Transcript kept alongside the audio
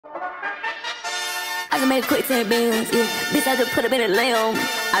I can make a quick 10 bands, yeah. Bitch, I just put up in a lamb.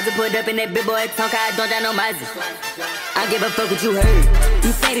 I just put up in that big boy tongue, I don't got no mazzy. I give a fuck what you heard.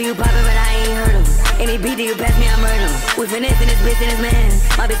 You say that you poppin', but I ain't heard him. Any beat that you pass me, I murder him. We finessing this bitch and this man.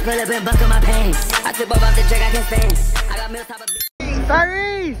 My bitch pull up and buckle my pants. I tip up off the track, I can't stand. I got milk top of bitch.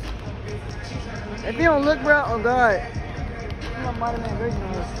 Tyrese! If you don't look, bro, oh God. My modern man version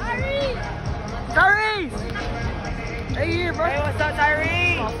of this. Tyrese! Tyrese! Hey, here, bro. Hey, what's up,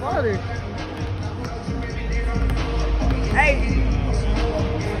 Tyrese? My father. Hey.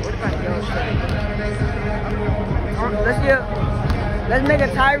 Let's make a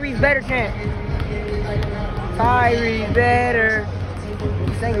Tyrese better chant. Tyrese better.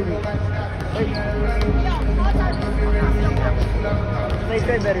 Sing it.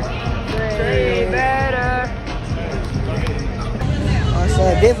 Say better. Say better. So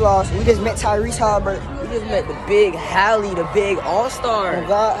big loss. We just met Tyrese HALIBURTON. We just met the big Halle, the big all-star. Oh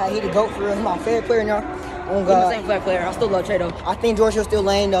God, he the GOAT for real. He's my favorite player now. Oh God. He's the same flag player. I still love Trey though. I think George Hill's still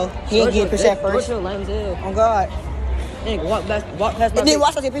lame though. He ain't getting percent first. George Hill lame as hell. Oh God. Nigga, walk past my And then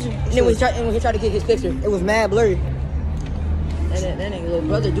watch that picture. And then when he tried to get his picture. It was mad blurry. That nigga little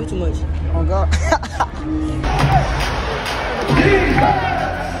brother do too much. Oh God.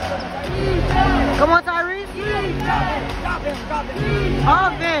 Come on, Tyrese. Stop him.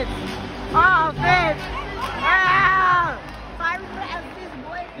 Offense. Offense. Ah! Tyrese assist,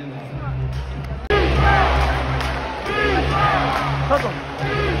 boy. Hook him.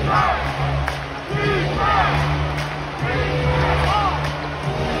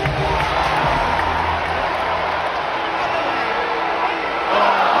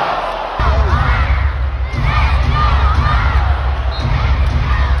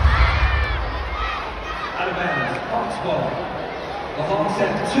 The Hawks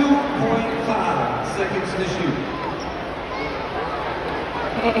have 2.5 seconds to shoot.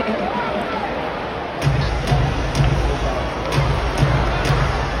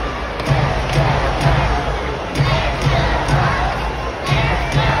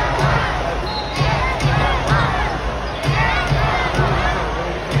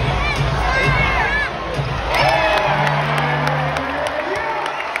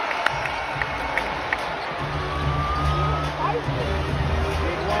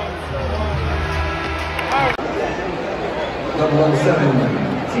 Number 17,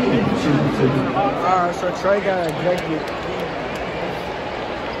 shooting 2. Alright, so Trey got ejected.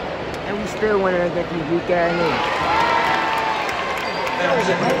 And we still winning against these weak ass niggas.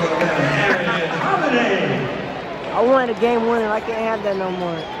 I wanted a game winner. I can't have that no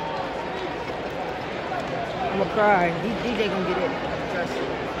more. I'ma cry. DJ gonna get it. Trust me.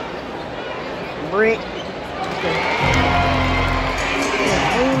 Brick.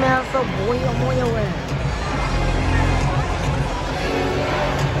 Hey man, so boy, I'm on your ass.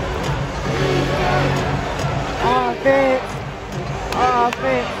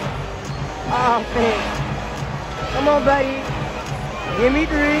 Offense. Come on, buddy. Give me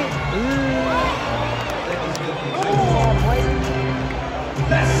 3.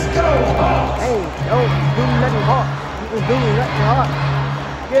 Let's go, Hawks! Hey, don't do nothing hard. You can do nothing hard.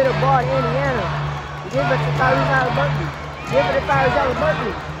 Get a ball to Indiana. Give it to Tyrese HALIBURTON. Give it to Tyrese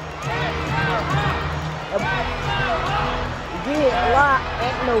HALIBURTON. Get a lot.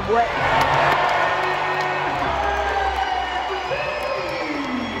 Ain't no boy.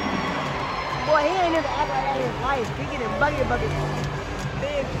 Boy, he ain't never act like that in his life. He getting bucket.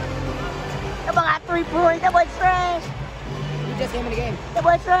 Big. That boy got 3 points. That boy trash. You just came in the game. That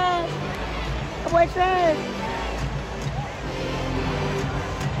boy trash.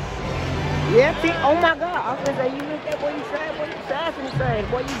 Yeah, oh my God. I was gonna say, you look that boy, you trash, boy, you trash in the trash.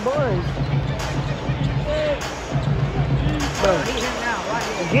 Boy, you buns. Bro,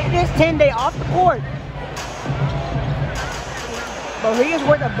 get this 10-day off the court. Bro, he is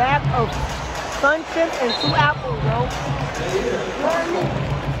worth a bag of sun chips and 2 apples, bro. You know what I mean?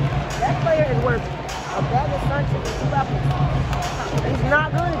 That player is worth a bag of sun chips and 2 apples. He's not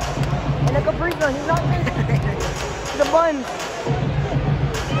good. And a Capri Sun, he's not good. The buns.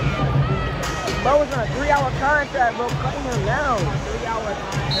 Bro was on a 3-hour contract, bro. Cutting him down. 3-hour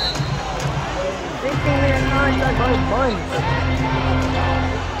contract. 15-minute contract, bro. Buns.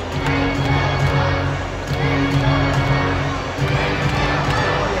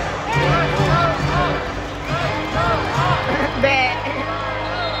 Bad.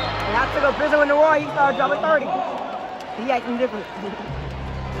 And I took a picture in the wall, he started dropping 30. He acting different.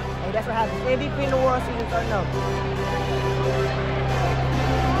 And that's what happens. MVP in the world season starting out.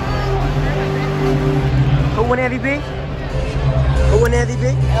 Who won MVP? Who won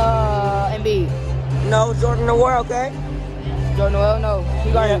MVP? Embiid. No, Jordan Noel, okay? Jordan Noel, no.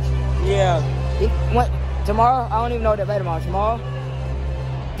 He got it. Yeah. Tomorrow, I don't even know what to play tomorrow. Tomorrow,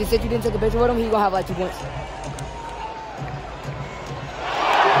 just said you didn't take a picture with him, he's gonna have like 2 points.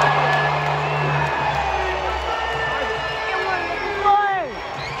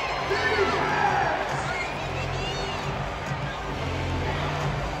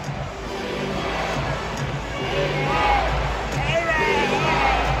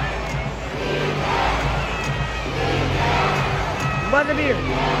 Buzzer beer.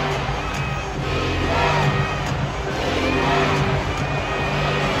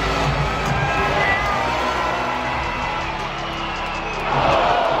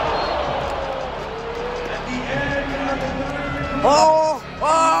 Oh!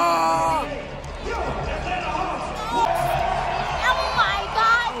 Oh! Oh my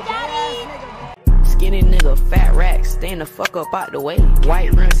God, Daddy! Skinny nigga, fat rack, stand the fuck up out the way.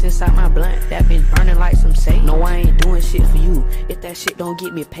 White rims inside my blunt, that bitch burning like some sage. No, I ain't doing shit for you if that shit don't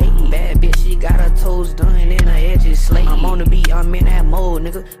get me paid. Bad bitch, she got her toes done and her edges slayed. I'm on the beat, I'm in that mode,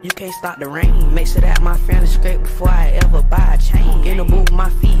 nigga. You can't stop the rain. Make sure that my family scrape before I ever buy a chain. In the booth, my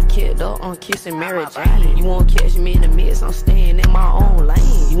feet kicked up on kissing Mary Jane. You won't catch me in the mix, I'm staying in my own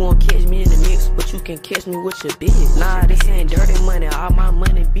lane. You won't catch me in the mix, but you can catch me with your bitch. Nah, this ain't dirty money, all my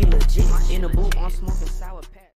money be legit. In the booth, I'm smoking sour patch.